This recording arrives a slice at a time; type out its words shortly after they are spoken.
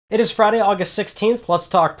It is Friday, August 16th. Let's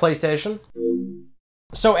talk PlayStation.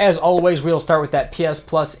 So as always, we'll start with that PS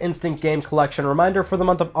Plus Instant Game Collection reminder for the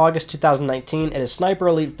month of August 2019. It is Sniper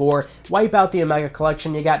Elite 4, Wipe Out the Omega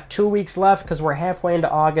Collection. You got 2 weeks left because we're halfway into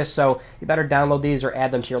August, so you better download these or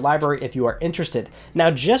add them to your library if you are interested.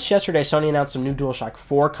 Now, just yesterday, Sony announced some new DualShock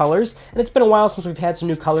 4 colors, and it's been a while since we've had some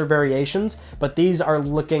new color variations, but these are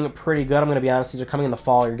looking pretty good. I'm going to be honest, these are coming in the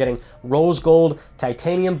fall. You're getting rose gold,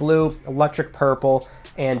 titanium blue, electric purple,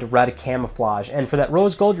 and red camouflage. And for that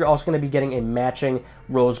rose gold, you're also going to be getting a matching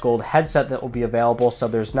rose gold headset that will be available, so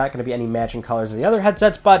there's not going to be any matching colors of the other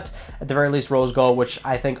headsets, but at the very least rose gold, which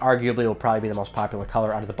I think arguably will probably be the most popular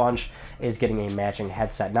color out of the bunch, is getting a matching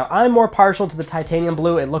headset. Now, I'm more partial to the titanium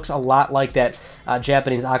blue. It looks a lot like that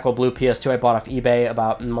Japanese aqua blue PS2 I bought off eBay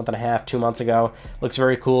about a month and a half, 2 months ago. Looks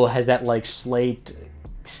very cool. Has that like slate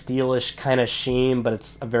steelish kind of sheen, but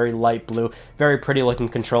it's a very light blue. Very pretty looking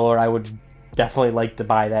controller. I would definitely like to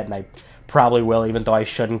buy that, and I probably will, even though I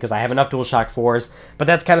shouldn't because I have enough DualShock 4s. But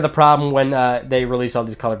that's kind of the problem when they release all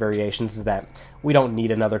these color variations, is that we don't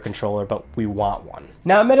need another controller, but we want one.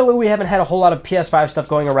 Now, admittedly, we haven't had a whole lot of PS5 stuff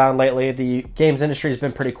going around lately. The games industry has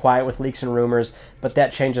been pretty quiet with leaks and rumors, but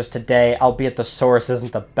that changes today, albeit the source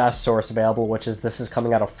isn't the best source available, which is this is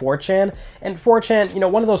coming out of 4chan. And 4chan, you know,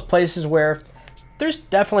 one of those places where there's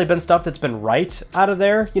definitely been stuff that's been right out of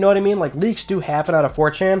there, you know what I mean? Like, leaks do happen out of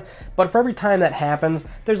 4chan, but for every time that happens,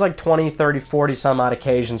 there's like 20, 30, 40 some odd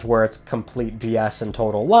occasions where it's complete BS and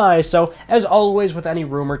total lies. So, as always with any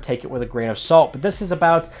rumor, take it with a grain of salt. But this is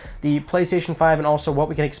about the PlayStation 5 and also what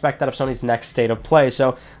we can expect out of Sony's next State of Play.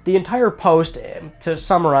 So, the entire post, to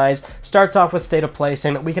summarize, starts off with State of Play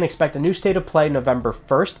saying that we can expect a new State of Play November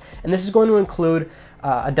 1st, and this is going to include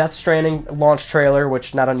a Death Stranding launch trailer,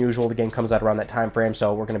 which not unusual, the game comes out around that time frame,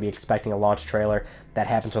 so we're going to be expecting a launch trailer. That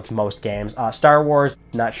happens with most games. Star Wars,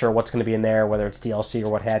 not sure what's going to be in there, whether it's DLC or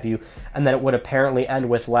what have you. And then it would apparently end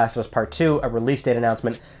with Last of Us Part 2, a release date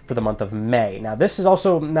announcement for the month of May. Now, this is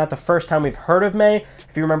also not the first time we've heard of May.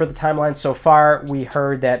 If you remember the timeline so far, we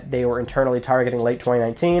heard that they were internally targeting late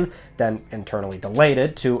 2019, then internally delayed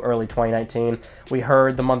it to early 2019. We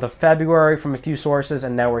heard the month of February from a few sources,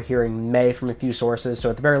 and now we're hearing May from a few sources. So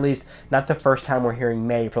at the very least, not the first time we're hearing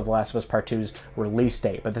May for The Last of Us Part 2's release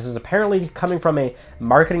date. But this is apparently coming from a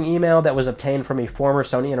marketing email that was obtained from a former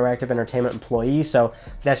Sony Interactive Entertainment employee, so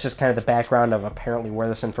that's just kind of the background of apparently where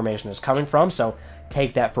this information is coming from, so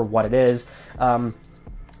take that for what it is. Now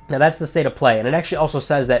that's the State of Play, and it actually also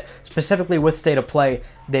says that specifically with State of Play,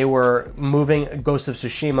 they were moving Ghost of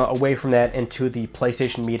Tsushima away from that into the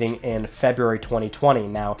PlayStation meeting in February 2020.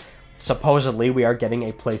 Now, supposedly, we are getting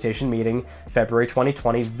a PlayStation meeting February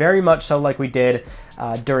 2020, very much so like we did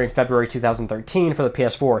during February 2013 for the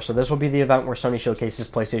PS4. So this will be the event where Sony showcases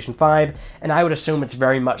PlayStation 5, and I would assume it's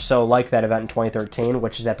very much so like that event in 2013,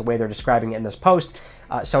 which is that the way they're describing it in this post.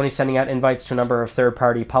 Sony's sending out invites to a number of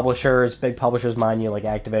third-party publishers, big publishers, mind you, like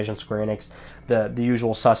Activision, Square Enix, the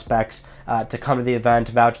usual suspects, to come to the event,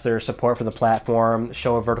 vouch their support for the platform,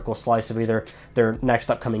 show a vertical slice of either their next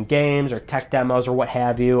upcoming games or tech demos or what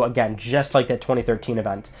have you. Again, just like that 2013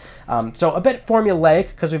 event. So a bit formulaic,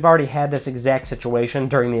 because we've already had this exact situation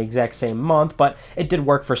during the exact same month, but it did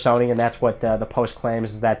work for Sony, and that's what the post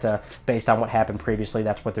claims, is that based on what happened previously,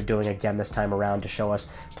 that's what they're doing again this time around to show us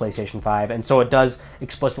PlayStation 5. And so it does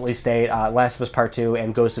explicitly state Last of Us Part 2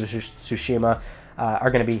 and Ghost of Tsushima are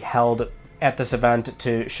going to be held at this event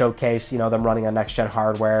to showcase, you know, them running on next-gen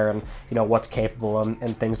hardware and, you know, what's capable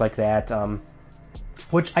and things like that,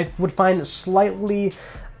 which I would find slightly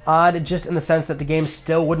odd, just in the sense that the game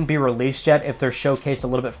still wouldn't be released yet if they're showcased a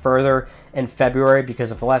little bit further in February,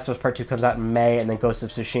 because if The Last of Us Part 2 comes out in May and then Ghost of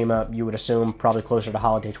Tsushima, you would assume probably closer to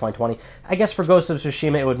holiday 2020. I guess for Ghost of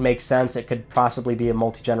Tsushima it would make sense. It could possibly be a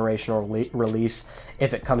multi-generational release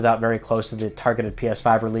if it comes out very close to the targeted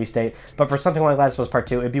PS5 release date. But for something like Last of Us Part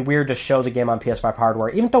 2, it'd be weird to show the game on PS5 hardware,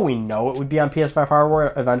 even though we know it would be on PS5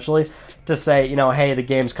 hardware eventually, to say, you know, hey, the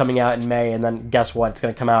game's coming out in May, and then guess what? It's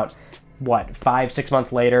going to come out, what, 5-6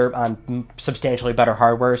 months later on substantially better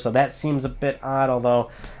hardware. So that seems a bit odd,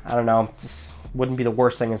 although, I don't know, this wouldn't be the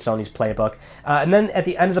worst thing in Sony's playbook. And then at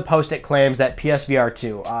the end of the post, it claims that PSVR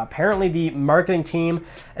 2. Apparently the marketing team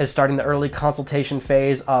is starting the early consultation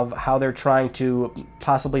phase of how they're trying to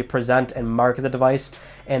possibly present and market the device,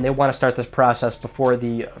 and they want to start this process before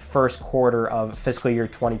the first quarter of fiscal year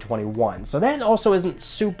 2021. So that also isn't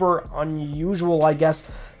super unusual, I guess,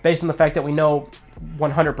 based on the fact that we know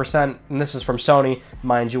 100%, and this is from Sony,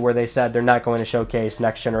 mind you, where they said they're not going to showcase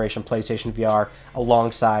next-generation PlayStation VR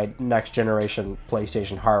alongside next-generation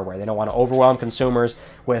PlayStation hardware. They don't want to overwhelm consumers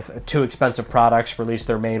with too expensive products, release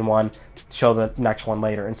their main one, show the next one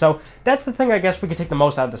later. And so that's the thing I guess we could take the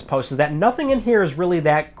most out of this post, is that nothing in here is really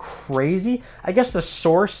that crazy. I guess the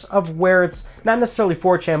source of where it's, not necessarily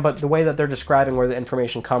 4chan, but the way that they're describing where the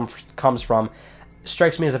information comes from,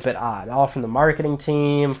 strikes me as a bit odd. All from the marketing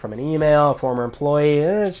team, from an email, a former employee.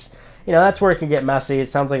 It's, you know, that's where it can get messy. It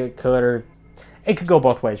sounds like it could, or it could go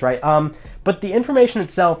both ways, right? But the information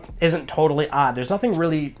itself isn't totally odd. There's nothing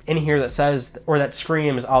really in here that says, or that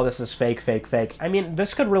screams, oh, this is fake, fake, fake. I mean,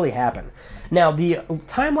 this could really happen. Now, the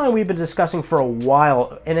timeline we've been discussing for a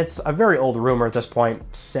while, and it's a very old rumor at this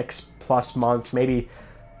point, 6+ months, maybe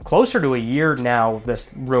closer to a year now,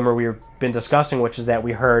 this rumor we've been discussing, which is that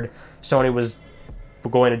we heard Sony was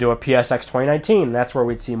going to do a PSX 2019. That's where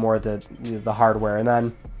we'd see more of the hardware, and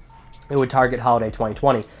then it would target holiday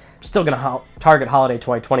 2020. Still going to target holiday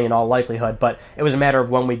 2020 in all likelihood, but it was a matter of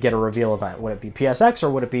when we'd get a reveal event. Would it be PSX or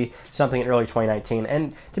would it be something in early 2019?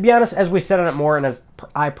 And to be honest, as we said on it more, and as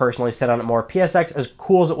I personally said on it more, PSX, as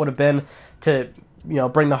cool as it would have been to, you know,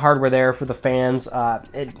 bring the hardware there for the fans,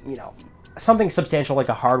 you know, something substantial like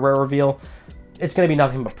a hardware reveal, it's going to be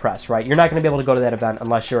nothing but press, right? You're not going to be able to go to that event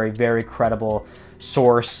unless you're a very credible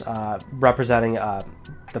source representing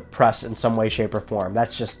the press in some way, shape, or form.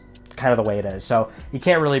 That's just kind of the way it is. So you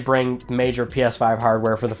can't really bring major PS5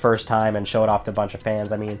 hardware for the first time and show it off to a bunch of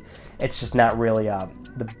fans. I mean, it's just not really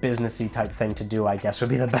the businessy type thing to do, I guess, would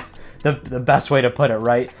be the best way to put it,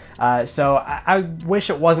 right? So I wish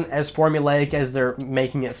it wasn't as formulaic as they're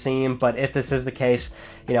making it seem, but if this is the case,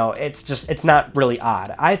 you know, it's not really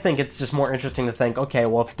odd. I think it's just more interesting to think, okay,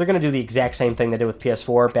 well, if they're going to do the exact same thing they did with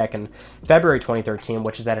PS4 back in February 2013,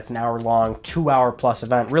 which is that it's an hour-long, 2-hour-plus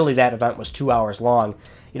event, really that event was 2 hours long,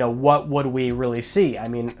 you know, what would we really see? I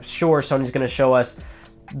mean, sure, Sony's going to show us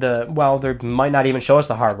well, they might not even show us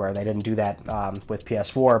the hardware. They didn't do that with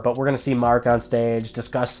PS4, but we're going to see Mark on stage,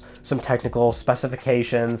 discuss some technical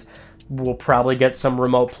specifications. We'll probably get some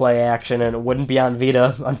remote play action, and it wouldn't be on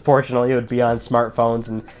Vita, unfortunately. It would be on smartphones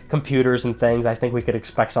and computers and things. I think we could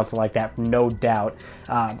expect something like that, no doubt.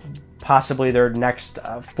 Possibly their next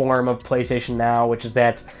form of PlayStation Now, which is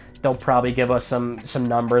that they'll probably give us some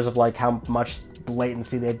numbers of like how much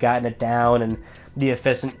latency they've gotten it down, and the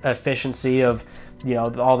efficiency of, you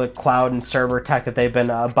know, all the cloud and server tech that they've been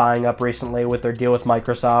buying up recently with their deal with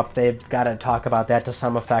Microsoft. They've got to talk about that to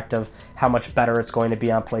some effect of how much better it's going to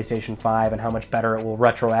be on PlayStation 5 and how much better it will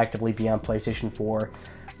retroactively be on PlayStation 4.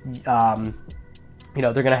 You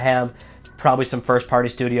know, they're going to have probably some first-party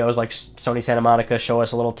studios like Sony Santa Monica show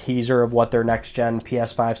us a little teaser of what their next-gen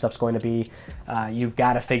PS5 stuff's going to be. You've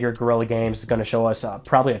got to figure Guerrilla Games is going to show us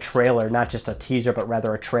probably a trailer, not just a teaser, but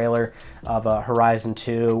rather a trailer of Horizon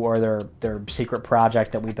 2 or their secret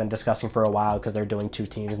project that we've been discussing for a while, because they're doing 2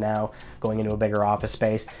 teams now, going into a bigger office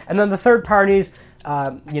space. And then the third parties,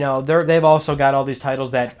 you know, they've also got all these titles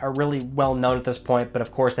that are really well known at this point, but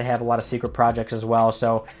of course they have a lot of secret projects as well,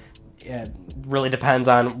 so it really depends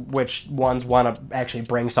on which ones want to actually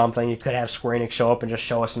bring something. You could have Square Enix show up and just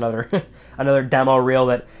show us another another demo reel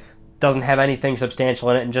that doesn't have anything substantial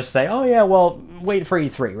in it and just say, oh yeah, well, wait for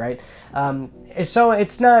E3, right? So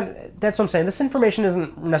it's not, that's what I'm saying. This information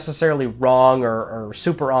isn't necessarily wrong or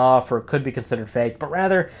super off or could be considered fake, but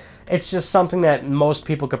rather it's just something that most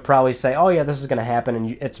people could probably say, oh yeah, this is going to happen,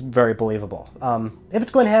 and it's very believable. If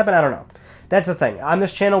it's going to happen, I don't know. That's the thing. On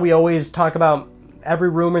this channel, we always talk about every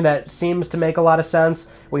rumor that seems to make a lot of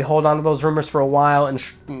sense. We hold on to those rumors for a while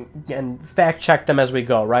and fact check them as we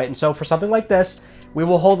go, right? And so for something like this, we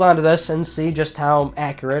will hold on to this and see just how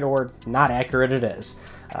accurate or not accurate it is.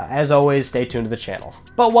 As always, stay tuned to the channel.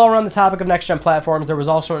 But while we're on the topic of next-gen platforms, there was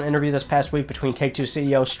also an interview this past week between Take-Two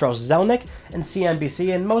CEO Strauss Zelnick and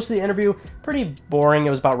CNBC, and most of the interview, pretty boring.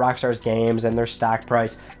 It was about Rockstar's games and their stock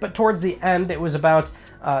price, but towards the end, it was about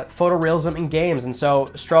photorealism in games. And so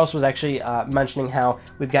Strauss was actually mentioning how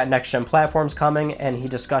we've got next-gen platforms coming, and he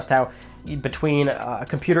discussed how between a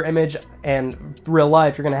computer image and real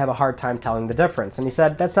life, you're going to have a hard time telling the difference. And he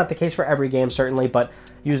said that's not the case for every game, certainly, but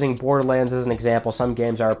using Borderlands as an example, some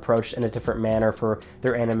games are approached in a different manner for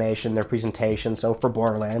their animation, their presentation. So for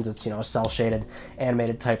Borderlands, it's, you know, a cel-shaded,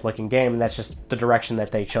 animated type-looking game, and that's just the direction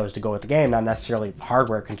that they chose to go with the game, not necessarily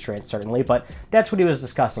hardware constraints, certainly, but that's what he was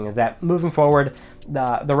discussing, is that moving forward,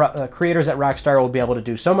 the creators at Rockstar will be able to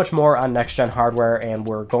do so much more on next-gen hardware, and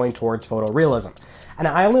we're going towards photorealism. And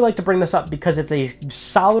I only like to bring this up because it's a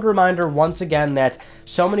solid reminder, once again, that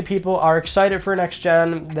so many people are excited for next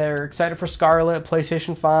gen. They're excited for Scarlet,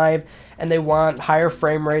 PlayStation 5, and they want higher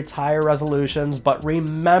frame rates, higher resolutions. But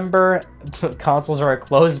remember, consoles are a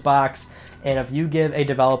closed box, and if you give a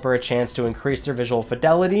developer a chance to increase their visual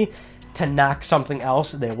fidelity to knock something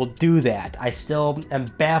else, they will do that. I still am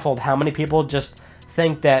baffled how many people just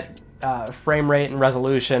think that frame rate and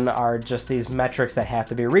resolution are just these metrics that have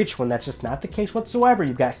to be reached, when that's just not the case whatsoever.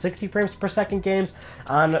 You've got 60 frames per second games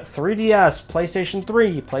on 3DS, PlayStation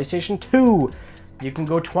 3, PlayStation 2. You can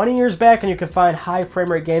go 20 years back and you can find high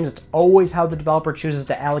frame rate games. It's always how the developer chooses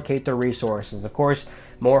to allocate their resources. Of course,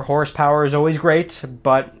 more horsepower is always great,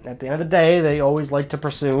 but at the end of the day, they always like to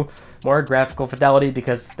pursue more graphical fidelity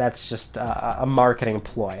because that's just a marketing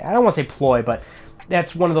ploy. I don't want to say ploy, but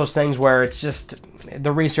that's one of those things where it's just,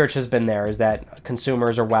 the research has been there, is that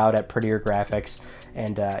consumers are wowed at prettier graphics.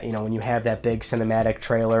 And, you know, when you have that big cinematic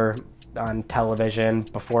trailer on television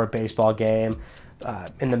before a baseball game,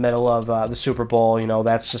 in the middle of the Super Bowl, you know,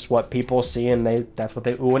 that's just what people see, and that's what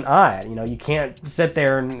they ooh and ah at. You know, you can't sit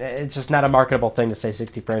there, and it's just not a marketable thing to say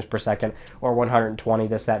 60 frames per second or 120,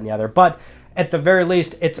 this, that, and the other. But at the very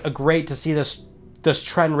least, it's great to see this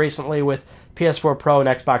trend recently with PS4 Pro and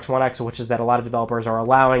Xbox One X, which is that a lot of developers are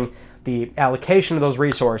allowing the allocation of those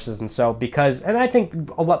resources. And so and I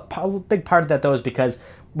think a big part of that, though, is because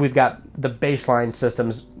we've got the baseline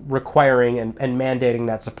systems requiring and mandating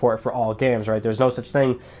that support for all games, right? There's no such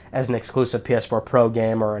thing as an exclusive PS4 Pro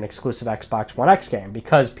game or an exclusive Xbox One X game,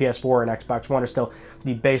 because PS4 and Xbox One are still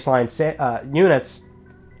the baseline units.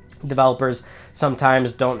 Developers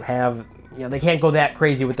sometimes don't have, you know, they can't go that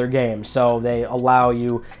crazy with their games, so they allow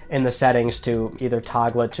you in the settings to either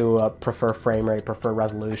toggle it to prefer frame rate, prefer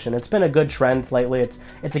resolution. It's been a good trend lately.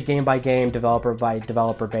 It's a game-by-game,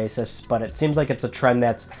 developer-by-developer basis, but it seems like it's a trend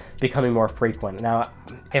that's becoming more frequent. Now,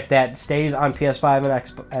 if that stays on PS5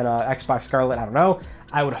 and Xbox Scarlet, I don't know.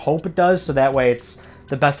 I would hope it does, so that way it's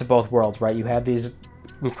the best of both worlds, right? You have these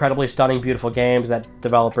incredibly stunning, beautiful games that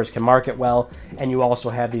developers can market well, and you also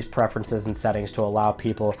have these preferences and settings to allow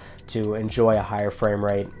people to enjoy a higher frame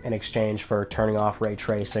rate in exchange for turning off ray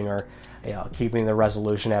tracing, or, you know, keeping the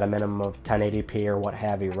resolution at a minimum of 1080p or what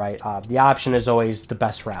have you, right? The option is always the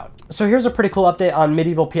best route. So here's a pretty cool update on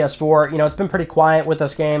Medieval PS4. You know, it's been pretty quiet with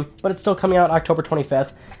this game, but it's still coming out October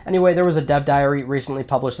 25th. Anyway, there was a dev diary recently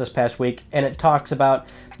published this past week, and it talks about,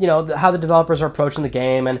 you know, how the developers are approaching the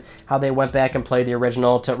game and how they went back and played the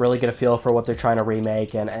original to really get a feel for what they're trying to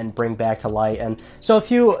remake and bring back to light. And so a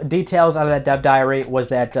few details out of that dev diary was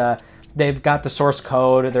that they've got the source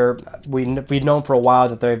code. We've known for a while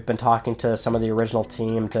that they've been talking to some of the original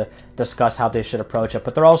team to discuss how they should approach it,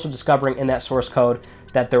 but they're also discovering in that source code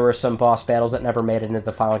that there were some boss battles that never made it into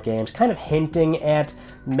the final games, kind of hinting at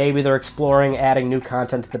maybe they're exploring adding new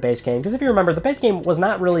content to the base game. Because if you remember, the base game was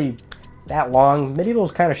not really that long. Medieval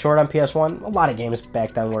was kind of short on PS1. A lot of games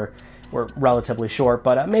back then were relatively short,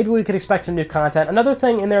 but maybe we could expect some new content. Another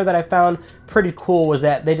thing in there that I found pretty cool was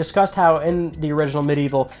that they discussed how in the original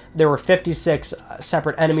Medieval there were 56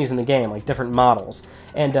 separate enemies in the game, like different models.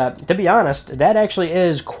 And to be honest, that actually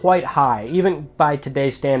is quite high. Even by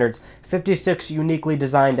today's standards, 56 uniquely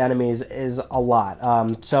designed enemies is a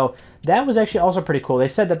lot. So that was actually also pretty cool. They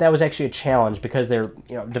said that that was actually a challenge because they're,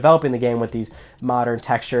 you know, developing the game with these modern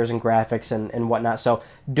textures and graphics and whatnot. So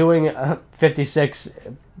doing 56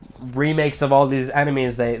 remakes of all these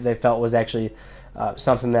enemies, they felt was actually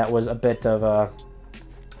something that was a bit of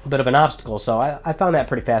an obstacle. So I found that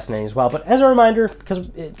pretty fascinating as well. But as a reminder, because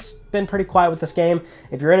it's been pretty quiet with this game,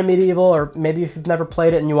 if you're in a Medieval, or maybe if you've never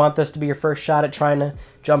played it and you want this to be your first shot at trying to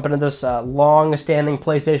jump into this long-standing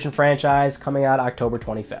PlayStation franchise, coming out October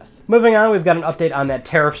 25th. Moving on, we've got an update on that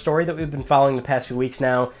tariff story that we've been following the past few weeks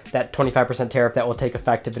now, that 25% tariff that will take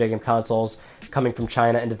effect to video game consoles coming from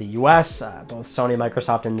China into the US. Both Sony,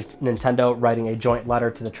 Microsoft, and Nintendo writing a joint letter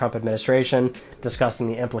to the Trump administration discussing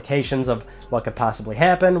the implications of what could possibly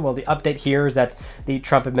happen. Well, the update here is that the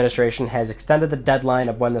Trump administration has extended the deadline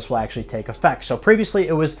of when this will actually take effect. So previously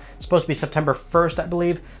it was supposed to be September 1st, I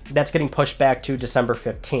believe. That's getting pushed back to December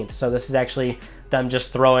 15th. So this is actually them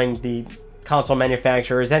just throwing the console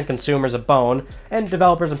manufacturers and consumers a bone, and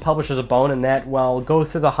developers and publishers a bone, and that, well, go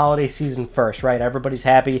through the holiday season first, right? Everybody's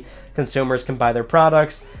happy. Consumers can buy their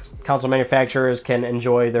products. Console manufacturers can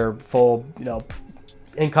enjoy their full, you know,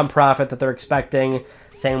 income profit that they're expecting.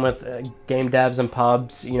 Same with game devs and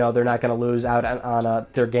pubs. You know, they're not going to lose out on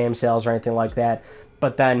their game sales or anything like that.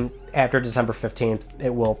 But then after December 15th, it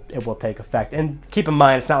will take effect. And keep in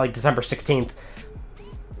mind, it's not like December 16th.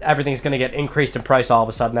 Everything's going to get increased in price all of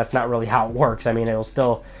a sudden. That's not really how it works. I mean,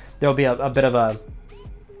 there'll be a bit of a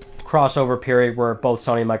crossover period where both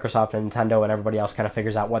Sony, Microsoft, and Nintendo and everybody else kind of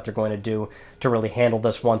figures out what they're going to do to really handle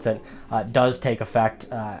this once it does take effect.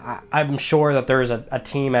 I'm sure that there is a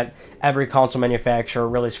team at every console manufacturer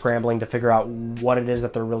really scrambling to figure out what it is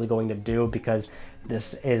that they're really going to do, because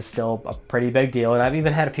this is still a pretty big deal. And I've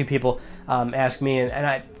even had a few people ask me, and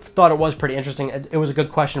I thought it was pretty interesting. It was a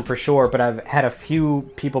good question for sure, but I've had a few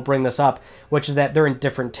people bring this up, which is that they're in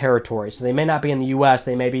different territories. So they may not be in the US,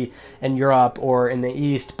 they may be in Europe or in the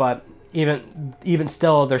East, but even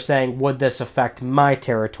still, they're saying, would this affect my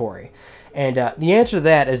territory? And the answer to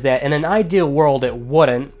that is that in an ideal world, it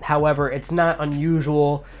wouldn't. However, it's not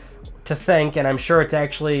unusual to think, and I'm sure it's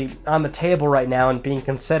actually on the table right now and being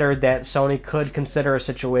considered, that Sony could consider a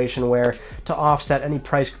situation where, to offset any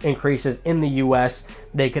price increases in the US,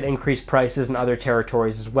 they could increase prices in other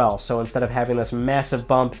territories as well. So instead of having this massive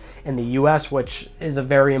bump in the US, which is a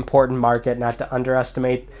very important market, not to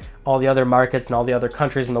underestimate all the other markets and all the other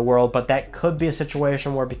countries in the world, but that could be a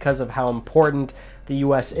situation where, because of how important the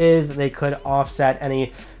US is, they could offset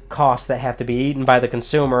any costs that have to be eaten by the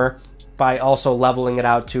consumer by also leveling it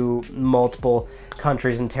out to multiple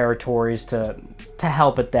countries and territories to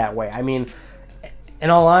help it that way. I mean,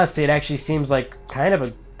 in all honesty, it actually seems like kind of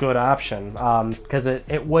a good option, because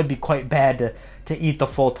it would be quite bad to eat the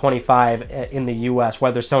full 25 in the US,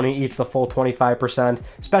 whether Sony eats the full 25%,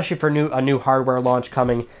 especially for a new hardware launch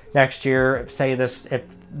coming next year. Say if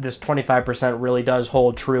this 25% really does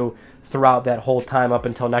hold true throughout that whole time up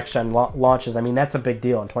until next gen launches. I mean, that's a big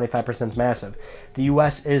deal, and 25% is massive. The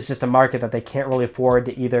US is just a market that they can't really afford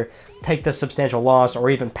to either take this substantial loss or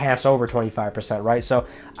even pass over 25%, right? So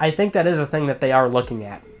I think that is a thing that they are looking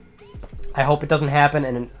at. I hope it doesn't happen,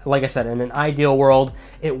 and like I said, in an ideal world,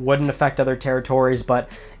 it wouldn't affect other territories, but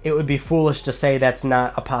it would be foolish to say that's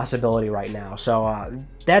not a possibility right now. So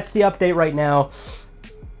that's the update right now.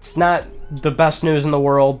 It's not the best news in the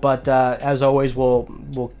world, but as always,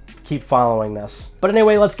 we'll keep following this. But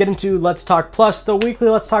anyway, let's get into Let's Talk Plus, the weekly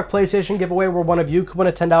Let's Talk PlayStation giveaway where one of you could win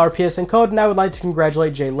a $10 PSN code, and I would like to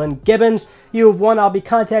congratulate Jalen Gibbons. You have won. I'll be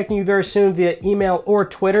contacting you very soon via email or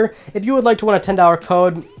Twitter. If you would like to win a $10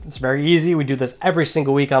 code, it's very easy. We do this every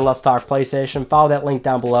single week on Let's Talk PlayStation. Follow that link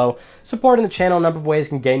down below. Supporting the channel, a number of ways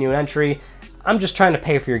can gain you an entry. I'm just trying to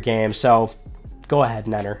pay for your game, so go ahead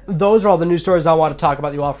and enter. Those are all the news stories I want to talk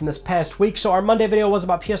about you all from this past week. So our Monday video was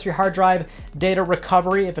about PS3 hard drive data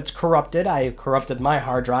recovery if it's corrupted. I corrupted my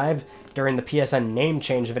hard drive during the PSN name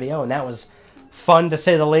change video, and that was fun to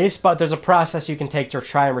say the least, but there's a process you can take to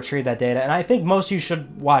try and retrieve that data, and I think most of you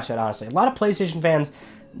should watch it, honestly. A lot of PlayStation fans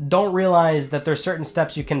don't realize that there's certain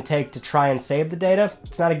steps you can take to try and save the data.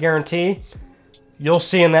 It's not a guarantee. You'll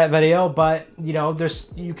see in that video, but you know, there's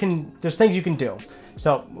things you can do.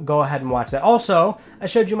 So go ahead and watch that. Also, I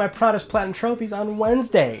showed you my proudest platinum trophies on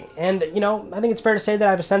Wednesday, and you know, I think it's fair to say that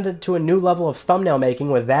I've ascended to a new level of thumbnail making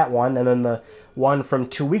with that one, and then the one from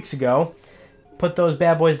 2 weeks ago. Put those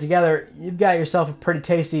bad boys together, you've got yourself a pretty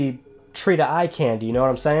tasty treat of eye candy. You know what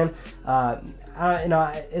I'm saying? You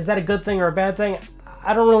know, is that a good thing or a bad thing?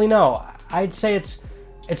 I don't really know. I'd say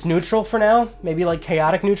it's neutral for now, maybe like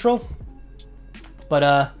chaotic neutral,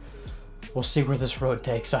 but we'll see where this road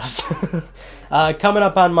takes us. Coming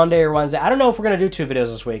up on Monday or Wednesday, I don't know if we're going to do 2 videos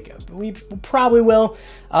this week. We probably will.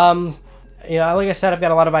 You know, like I said, I've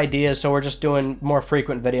got a lot of ideas, so we're just doing more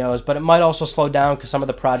frequent videos, but it might also slow down because some of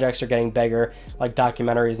the projects are getting bigger, like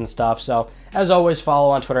documentaries and stuff. So, as always, follow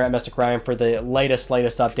on Twitter at Mystic Ryan for the latest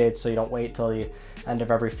updates, so you don't wait till the end of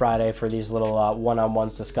every Friday for these little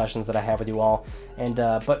one-on-ones discussions that I have with you all. And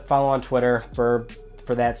but follow on Twitter for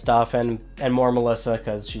that stuff, and more Melissa,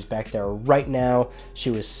 because she's back there right now. She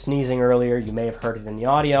was sneezing earlier. You may have heard it in the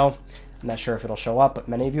audio. I'm not sure if it'll show up, but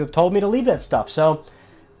many of you have told me to leave that stuff. So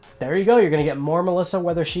there you go. You're going to get more Melissa,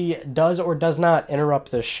 whether she does or does not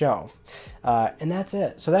interrupt this show. And that's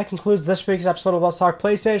it. So that concludes this week's episode of Let's Talk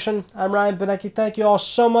PlayStation. I'm Ryan Benecki. Thank you all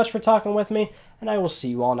so much for talking with me, and I will see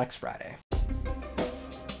you all next Friday.